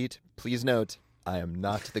another seat? Please note, I am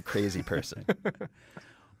not the crazy person.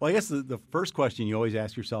 Well, I guess the first question you always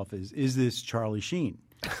ask yourself is this Charlie Sheen?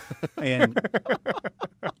 And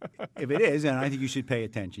if it is, then I think you should pay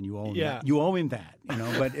attention. You owe him that. You owe him that,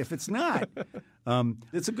 But if it's not,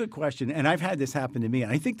 it's a good question. And I've had this happen to me.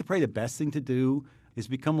 And I think probably the best thing to do is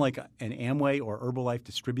become like an Amway or Herbalife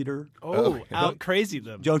distributor. Out crazy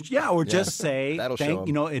them. Or just say, That'll show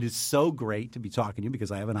 'em. It is so great to be talking to you because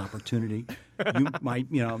I have an opportunity. You might,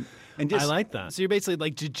 and just. I like that. So you're basically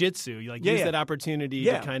like jiu-jitsu. You use that opportunity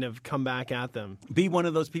to kind of come back at them. Be one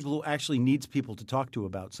of those people who actually needs people to talk to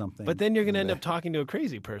about something. But then you're going to end up talking to a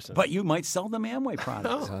crazy person. But you might sell them Amway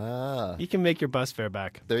products. You can make your bus fare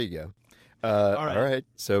back. There you go. All right.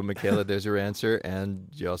 So, Michaela, there's your answer, and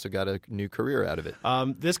you also got a new career out of it.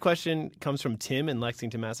 This question comes from Tim in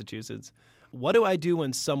Lexington, Massachusetts. What do I do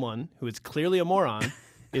when someone, who is clearly a moron,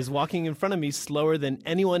 is walking in front of me slower than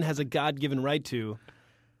anyone has a God-given right to?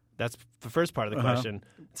 That's the first part of the question.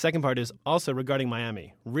 Second part is also regarding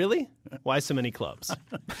Miami. Really? Why so many clubs?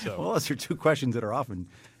 Well, those are two questions that are often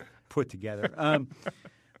put together.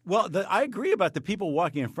 Well, I agree about the people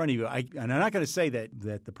walking in front of you. And I'm not going to say that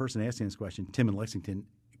the person asking this question, Tim in Lexington,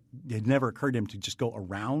 it never occurred to him to just go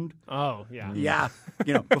around. Oh, yeah.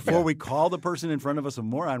 Yeah. Before we call the person in front of us a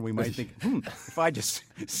moron, we might think, if I just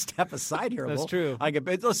step aside here. That's true.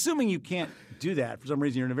 Assuming you can't do that. For some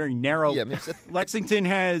reason, you're in a very narrow. Lexington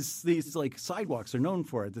has these sidewalks. They're known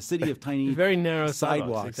for it. The city of tiny very narrow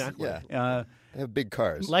sidewalks. Exactly. Yeah. They have big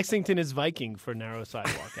cars. Lexington is Viking for narrow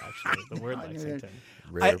sidewalk, actually, the word Lexington.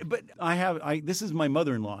 This is my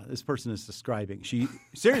mother-in-law. This person is describing. She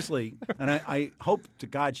seriously, and I hope to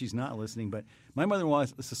God she's not listening, but my mother-in-law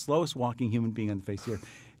is the slowest walking human being on the face of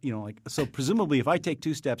the earth. So presumably if I take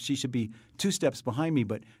 2 steps, she should be 2 steps behind me,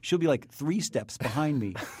 but she'll be like 3 steps behind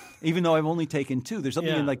me, even though I've only taken 2. There's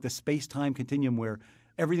something in like the space-time continuum where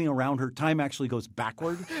everything around her, time actually goes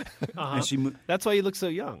backward. And that's why you look so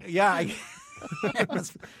young. Yeah.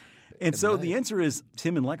 And so the answer is,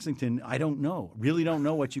 Tim in Lexington, I don't know. Really don't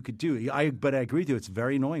know what you could do. But I agree with you. It's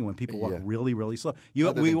very annoying when people walk really, really slow.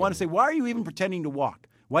 We want to say, why are you even pretending to walk?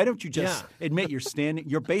 Why don't you just admit you're standing?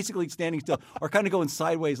 You're basically standing still, or kind of going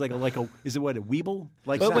sideways like a is it what, a weeble?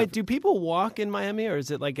 But wait, do people walk in Miami, or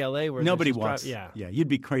is it like L.A. where nobody walks? Yeah, you'd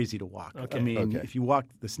be crazy to walk. Okay. I mean, if you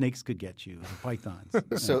walked, the snakes could get you, the pythons.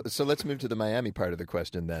 So let's move to the Miami part of the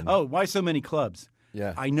question then. Oh, why so many clubs?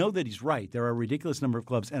 Yeah. I know that he's right. There are a ridiculous number of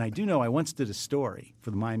clubs. And I do know I once did a story for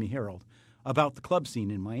the Miami Herald about the club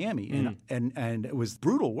scene in Miami. And it was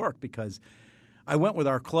brutal work because I went with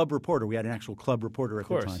our club reporter. We had an actual club reporter at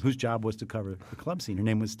the time whose job was to cover the club scene. Her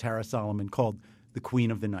name was Tara Solomon, called the Queen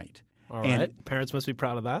of the Night. All right. Parents must be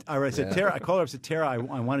proud of that. I said, Tara, I called her up and said, Tara, I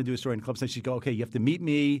want to do a story in the club scene. She'd go, okay, you have to meet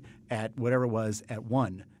me at whatever it was at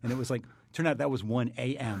 1. And it was like, turned out that was 1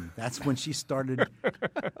 a.m. That's when she started.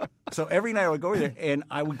 So every night I would go over there, and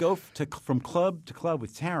I would go from club to club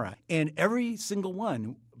with Tara. And every single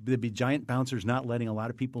one, there'd be giant bouncers not letting a lot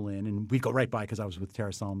of people in. And we'd go right by because I was with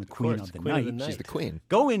Tara Solomon, Queen of the Night. She's the queen.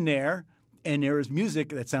 Go in there, and there is music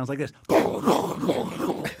that sounds like this.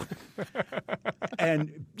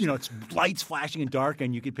 And, it's lights flashing in dark,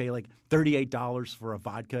 and you could pay like $38 for a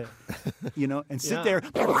vodka, and sit there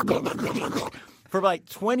for like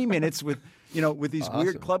 20 minutes with these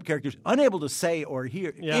weird club characters, unable to say or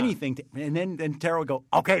hear anything. And then Tara would go,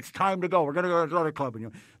 okay, it's time to go. We're going to go to another club.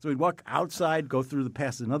 So we'd walk outside, go through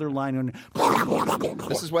past another line.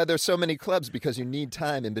 This is why there's so many clubs, because you need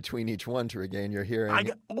time in between each one to regain your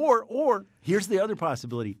hearing. Or here's the other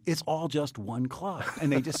possibility. It's all just one club.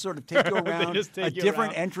 And they just sort of take you around a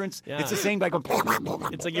different entrance. Yeah. It's the same by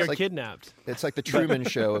It's like you're kidnapped. It's like the Truman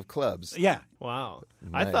Show of clubs. Yeah. Wow.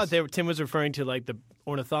 Nice. I thought Tim was referring to like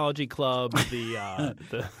ornithology club, the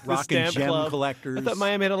rock stamp and gem club. collectors. I thought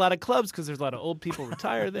Miami had a lot of clubs because there's a lot of old people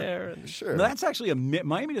retire there. And... Sure. No, that's actually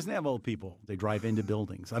Miami doesn't have old people. They drive into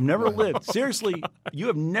buildings. I've never lived. Seriously, you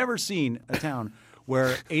have never seen a town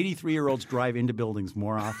where 83-year-olds drive into buildings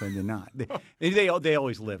more often than not. They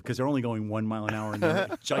always live because they're only going 1 mile an hour in their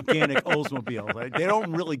gigantic Oldsmobile. Right? They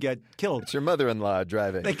don't really get killed. It's your mother-in-law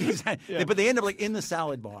driving. But they end up like in the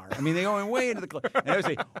salad bar. I mean, they go way into the club. And I would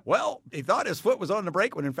say, well, he thought his foot was on the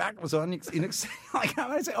brake when in fact it was on. Like I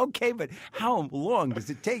would say, okay, but how long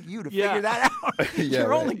does it take you to figure that out?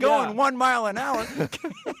 You're only going 1 mile an hour.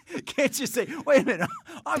 Can't you say, wait a minute,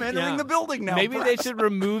 I'm entering the building now. Maybe they should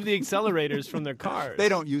remove the accelerators from their cars. They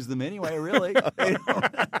don't use them anyway, really.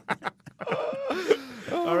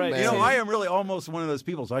 All right. You know, I am really almost one of those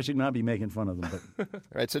people, so I should not be making fun of them. But all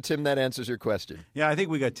right, so Tim, that answers your question. Yeah, I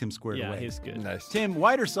think we got Tim squared away. Yeah, he's good. Nice. Tim,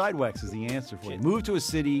 wider sidewalks is the answer for you. Move to a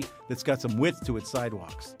city that's got some width to its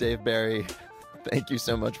sidewalks. Dave Barry, thank you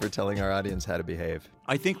so much for telling our audience how to behave.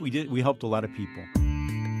 I think we did. We helped a lot of people.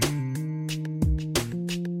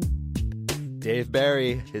 Dave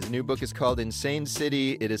Barry, his new book is called Insane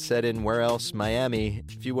City. It is set in where else? Miami.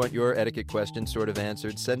 If you want your etiquette question sort of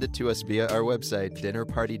answered, send it to us via our website,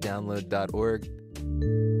 dinnerpartydownload.org.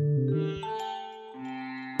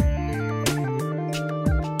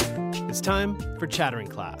 It's time for Chattering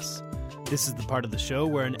Class. This is the part of the show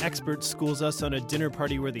where an expert schools us on a dinner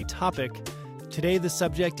party-worthy topic. Today, the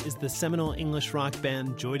subject is the seminal English rock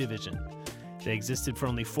band Joy Division. They existed for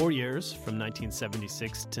only 4 years, from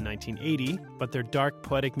 1976 to 1980, but their dark,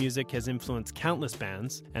 poetic music has influenced countless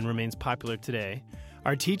bands and remains popular today.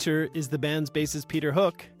 Our teacher is the band's bassist Peter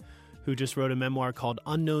Hook, who just wrote a memoir called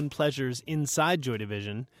Unknown Pleasures Inside Joy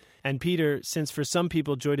Division. And Peter, since for some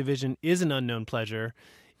people Joy Division is an unknown pleasure,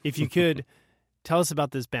 if you could... Tell us about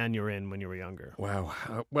this band you were in when you were younger. Wow.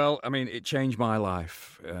 Well, I mean, it changed my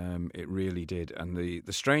life. It really did. And the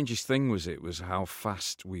strangest thing was how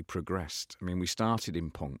fast we progressed. I mean, we started in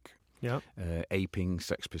punk, aping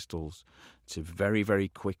Sex Pistols, to very, very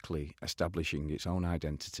quickly establishing its own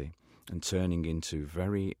identity and turning into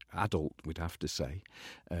very adult, we'd have to say,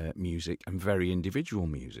 music and very individual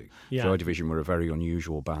music. Yeah. Joy Division were a very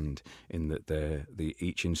unusual band in that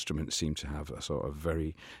each instrument seemed to have a sort of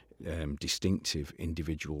very... distinctive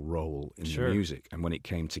individual role in the music, and when it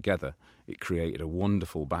came together it created a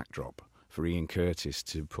wonderful backdrop for Ian Curtis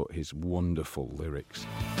to put his wonderful lyrics.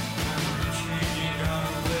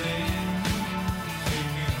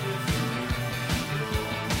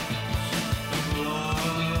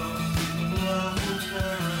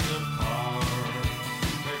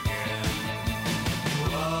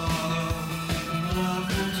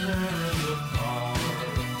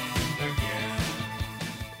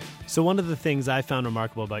 So one of the things I found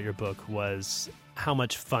remarkable about your book was how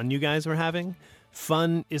much fun you guys were having.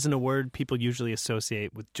 Fun isn't a word people usually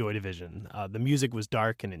associate with Joy Division. The music was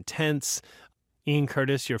dark and intense. Ian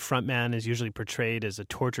Curtis, your frontman, is usually portrayed as a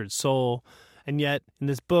tortured soul. And yet, in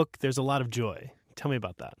this book, there's a lot of joy. Tell me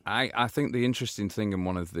about that. I think the interesting thing and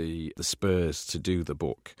one of the spurs to do the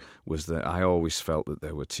book was that I always felt that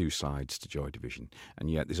there were two sides to Joy Division,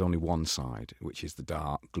 and yet there's only one side, which is the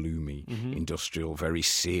dark, gloomy, industrial, very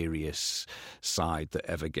serious side that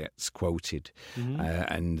ever gets quoted,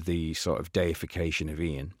 and the sort of deification of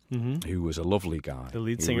Ian, who was a lovely guy. The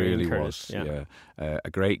lead singer, really Ian Curtis. was,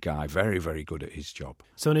 a great guy, very, very good at his job.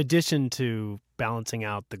 So in addition to balancing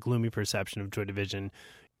out the gloomy perception of Joy Division,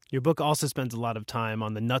 your book also spends a lot of time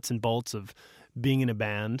on the nuts and bolts of being in a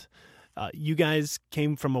band. You guys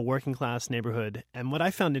came from a working-class neighborhood, and what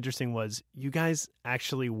I found interesting was you guys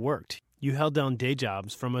actually worked. You held down day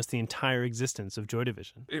jobs for almost the entire existence of Joy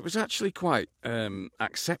Division. It was actually quite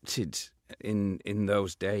accepted in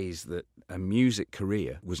those days that a music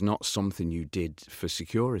career was not something you did for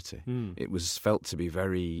security. It was felt to be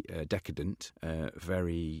very decadent,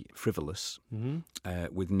 very frivolous,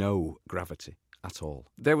 with no gravity at all.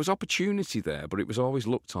 There was opportunity there, but it was always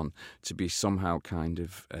looked on to be somehow kind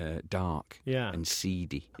of dark and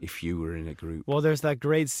seedy if you were in a group. Well, there's that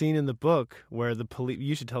great scene in the book where the police,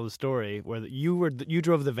 you should tell the story, where you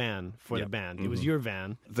drove the van for the band. It was your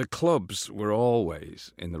van. The clubs were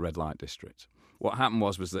always in the red light district. What happened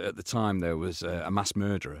was that at the time there was a mass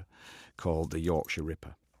murderer called the Yorkshire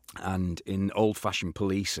Ripper. And in old-fashioned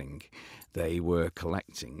policing, they were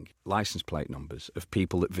collecting license plate numbers of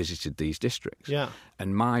people that visited these districts. Yeah.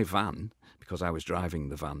 And my van, because I was driving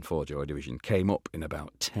the van for Joy Division, came up in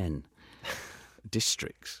about 10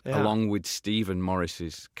 districts, along with Stephen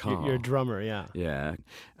Morris's car. Your drummer, yeah. Yeah.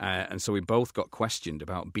 And so we both got questioned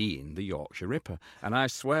about being the Yorkshire Ripper. And I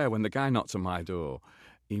swear, when the guy knocked on my door,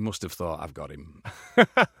 he must have thought, I've got him.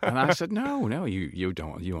 And I said, no, you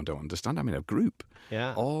don't understand. I'm in a group.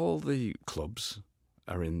 Yeah. All the clubs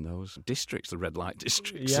are in those districts, the red light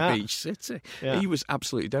districts Yeah. of each city. Yeah. He was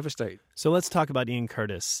absolutely devastated. So let's talk about Ian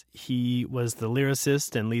Curtis. He was the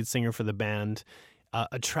lyricist and lead singer for the band,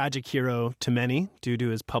 a tragic hero to many due to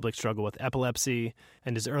his public struggle with epilepsy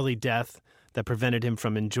and his early death that prevented him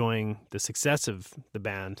from enjoying the success of the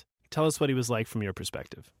band. Tell us what he was like from your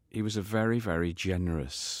perspective. He was a very, very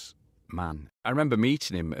generous man. I remember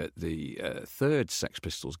meeting him at the third Sex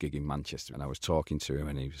Pistols gig in Manchester, and I was talking to him,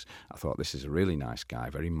 and I thought, this is a really nice guy,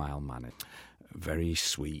 very mild-mannered, very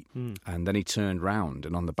sweet. And then he turned round,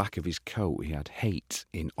 and on the back of his coat he had hate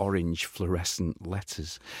in orange fluorescent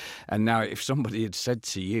letters. And now if somebody had said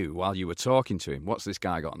to you while you were talking to him, what's this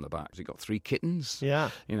guy got on the back? Has he got 3 kittens?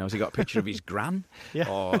 Yeah. Has he got a picture of his gran? Yeah.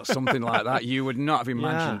 Or something like that? You would not have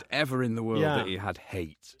imagined ever in the world that he had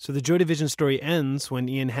hate. So the Joy Division story ends when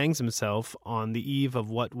Ian hangs himself on the eve of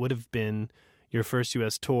what would have been your first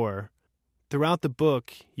U.S. tour. Throughout the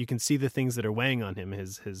book, you can see the things that are weighing on him,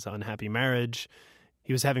 his unhappy marriage.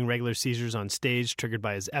 He was having regular seizures on stage triggered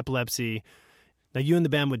by his epilepsy. Now, you and the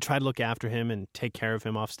band would try to look after him and take care of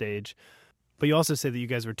him off stage. But you also say that you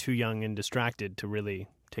guys were too young and distracted to really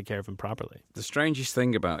take care of him properly. The strangest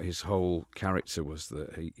thing about his whole character was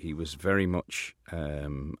that he was very much, I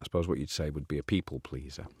suppose what you'd say would be a people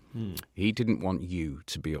pleaser. He didn't want you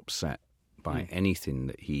to be upset by anything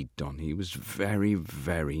that he'd done. He was very,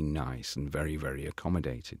 very nice and very, very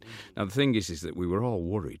accommodating. Now, the thing is that we were all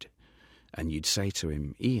worried, and you'd say to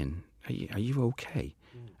him, Ian, are you okay?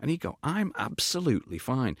 And he'd go, I'm absolutely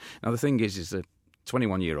fine. Now, the thing is that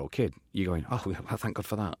 21-year-old kid, you're going, oh, thank God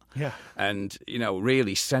for that. Yeah. And,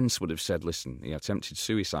 really, sense would have said, listen, he attempted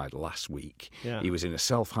suicide last week. Yeah. He was in a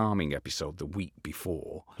self-harming episode the week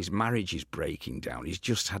before. His marriage is breaking down. He's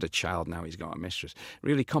just had a child, now he's got a mistress.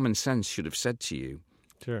 Really, common sense should have said to you,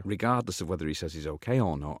 sure, regardless of whether he says he's okay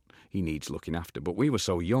or not, he needs looking after. But we were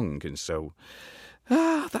so young and so...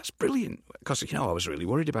 that's brilliant. Because, I was really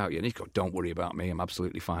worried about you. And he'd go, don't worry about me. I'm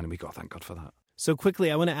absolutely fine. And we go, thank God for that. So quickly,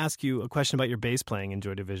 I want to ask you a question about your bass playing in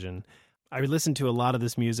Joy Division. I listened to a lot of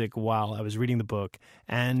this music while I was reading the book,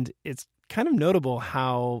 and it's kind of notable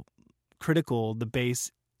how critical the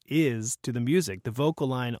bass is to the music. The vocal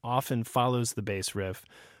line often follows the bass riff.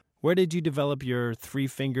 Where did you develop your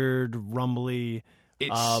 3-fingered, rumbly,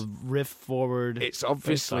 riff forward? It's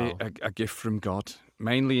obviously a gift from God,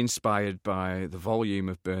 mainly inspired by the volume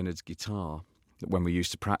of Bernard's guitar when we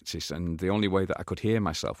used to practice, and the only way that I could hear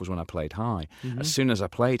myself was when I played high. As soon as I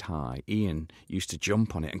played high, Ian used to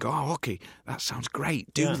jump on it and go, oh, okay, that sounds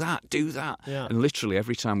great, do that. Yeah. And literally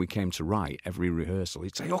every time we came to write, every rehearsal,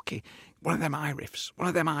 he'd say, okay, one of them eye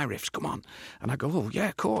riffs, come on. And I go, oh, yeah,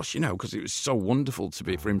 of course, because it was so wonderful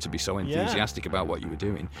for him to be so enthusiastic about what you were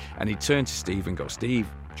doing. And he'd turn to Steve and go, Steve,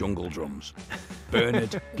 jungle drums.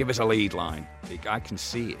 Bernard, give us a lead line. I can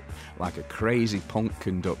see it like a crazy punk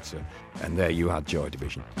conductor. And there you had Joy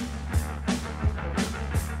Division.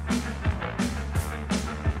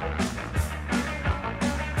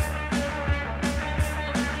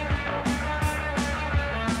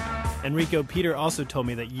 Enrico, Peter also told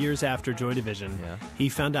me that years after Joy Division, he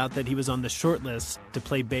found out that he was on the short list to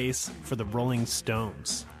play bass for the Rolling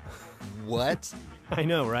Stones. What? I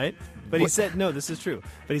know, right? But he said, no, this is true.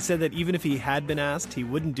 But he said that even if he had been asked, he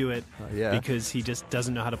wouldn't do it because he just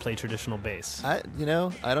doesn't know how to play traditional bass. I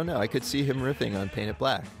don't know. I could see him riffing on Paint It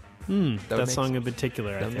Black. That song in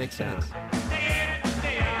particular, I think. That makes sense.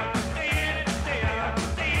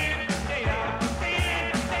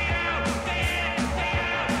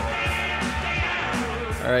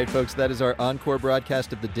 All right, folks, that is our encore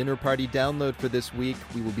broadcast of the Dinner Party download for this week.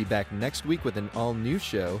 We will be back next week with an all-new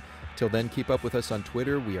show. Till then, keep up with us on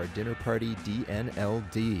Twitter. We are Dinner Party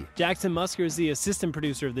DNLD. Jackson Musker is the assistant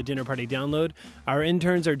producer of the Dinner Party download. Our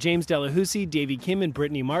interns are James Delahousie, Davey Kim, and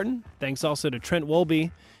Brittany Martin. Thanks also to Trent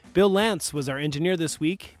Wolby. Bill Lance was our engineer this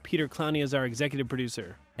week. Peter Clowney is our executive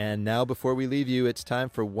producer. And now, before we leave you, it's time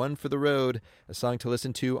for One for the Road, a song to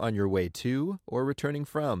listen to on your way to or returning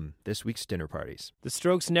from this week's dinner parties. The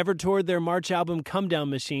Strokes never toured their March album Come Down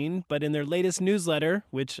Machine, but in their latest newsletter,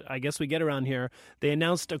 which I guess we get around here, they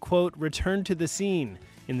announced a, quote, return to the scene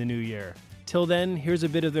in the new year. Till then, here's a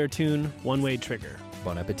bit of their tune, One Way Trigger.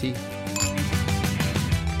 Bon appetit.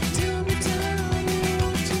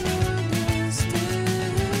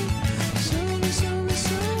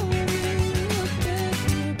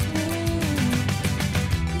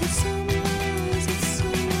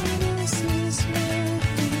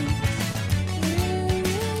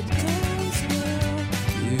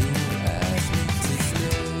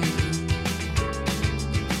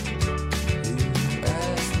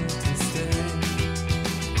 Ask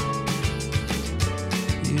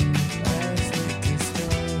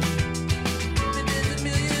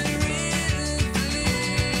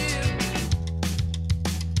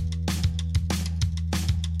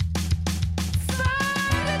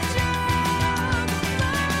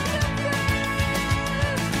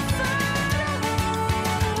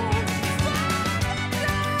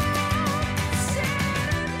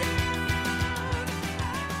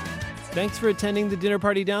Thanks for attending the Dinner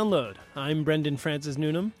Party Download. I'm Brendan Francis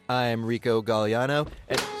Noonan. I'm Rico Galliano.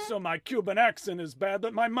 And so my Cuban accent is bad,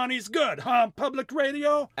 but my money's good, huh? Public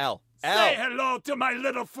radio? Al. Say hello to my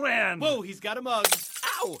little friend. Whoa, he's got a mug.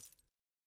 Ow!